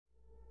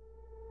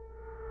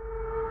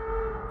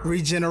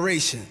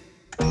Regeneration.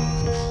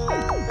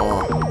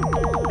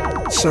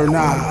 Sir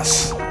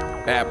Nas.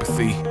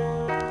 Apathy.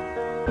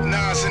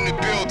 Nas in the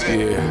building.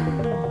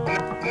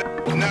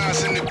 Yeah.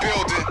 Nas in the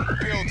building.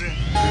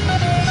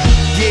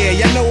 Yeah,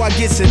 y'all know I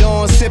gets it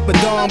on. Sip a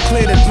dome,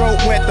 clear the throat,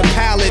 wet the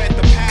palate.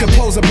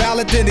 Compose a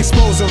ballad, then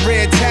expose a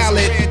red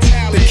talent.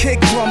 The kick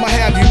drum, I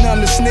have you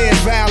numb, the snare's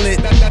valid.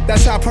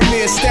 That's how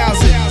Premier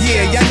styles it.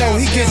 Yeah, y'all know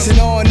he gets it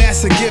on,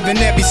 that's a given.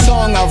 Every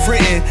song I've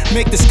written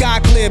make the sky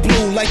clear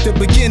blue like the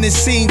beginning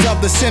scenes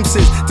of The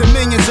Simpsons.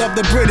 Dominions of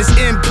the British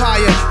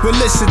Empire will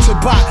listen to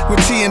Bach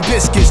with tea and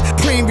biscuits.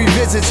 Preem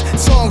revisits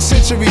songs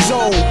centuries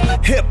old.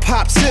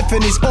 Hip-hop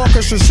symphonies,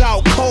 orchestras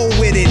out cold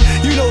with it.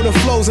 You know the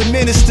flows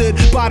administered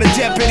by the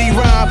deputy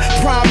rhyme.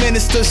 Prime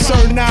Minister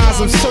Sir Nas,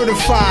 I'm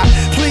certified.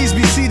 Please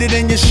be seated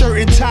in your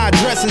shirt and tie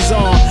dresses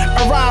on.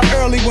 Arrive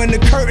early when the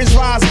curtains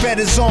rise, bed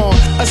is on.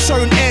 A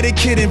certain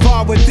etiquette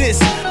involved with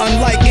this,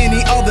 unlike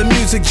any other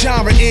music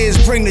genre is.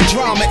 Bring the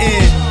drama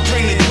in.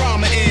 Bring the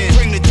drama in.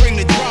 Bring the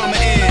drama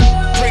in.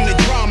 Bring the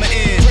drama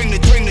in. Bring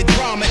the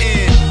drama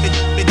in.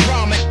 The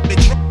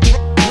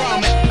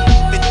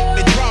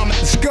drama.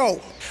 Let's go.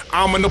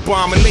 I'm an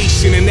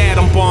abomination, an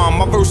atom bomb.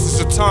 My verse is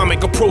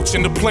atomic,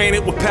 approaching the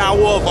planet with power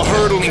of a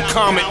hurtling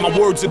comet. My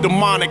words are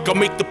demonic. I'll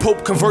make the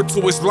Pope convert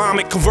to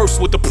Islamic,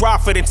 converse with the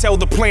prophet, and tell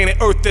the planet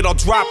Earth that I'll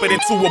drop it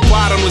into a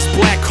bottomless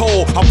black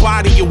hole. I'll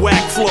body your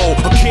whack flow.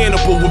 A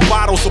cannibal with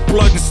bottles of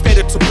blood instead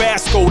of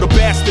Tabasco. The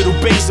bastard who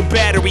bathes in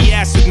battery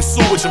acid and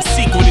sewage. I'm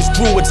secret as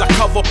druids. I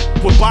cover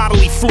with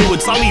bodily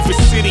fluids. I leave a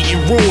city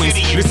in ruins.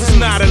 This is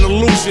not an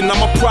illusion.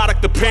 I'm a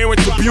product of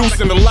parents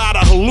abusing a lot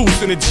of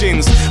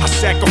hallucinogens. I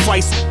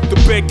sacrifice the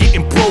bed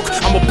getting broke.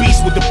 I'm a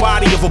beast with the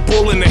body of a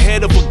bull and the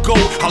head of a goat.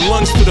 I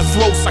lunge for the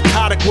throat,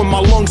 psychotic when my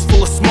lungs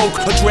full of smoke.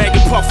 A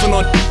dragon puffing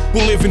on who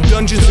live in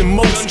dungeons and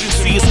moats.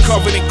 See us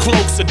covered in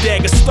cloaks, a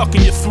dagger stuck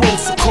in your throat.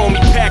 So call me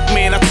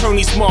Pac-Man, I turn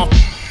these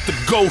the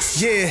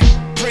ghosts. Yeah,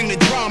 bring the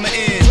drama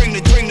in. Bring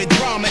the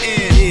drama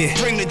in. Yeah,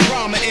 bring the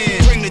drama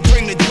in. Bring the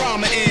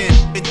drama in.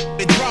 The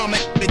drama.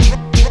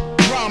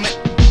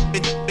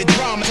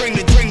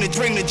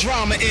 Bring the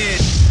drama in.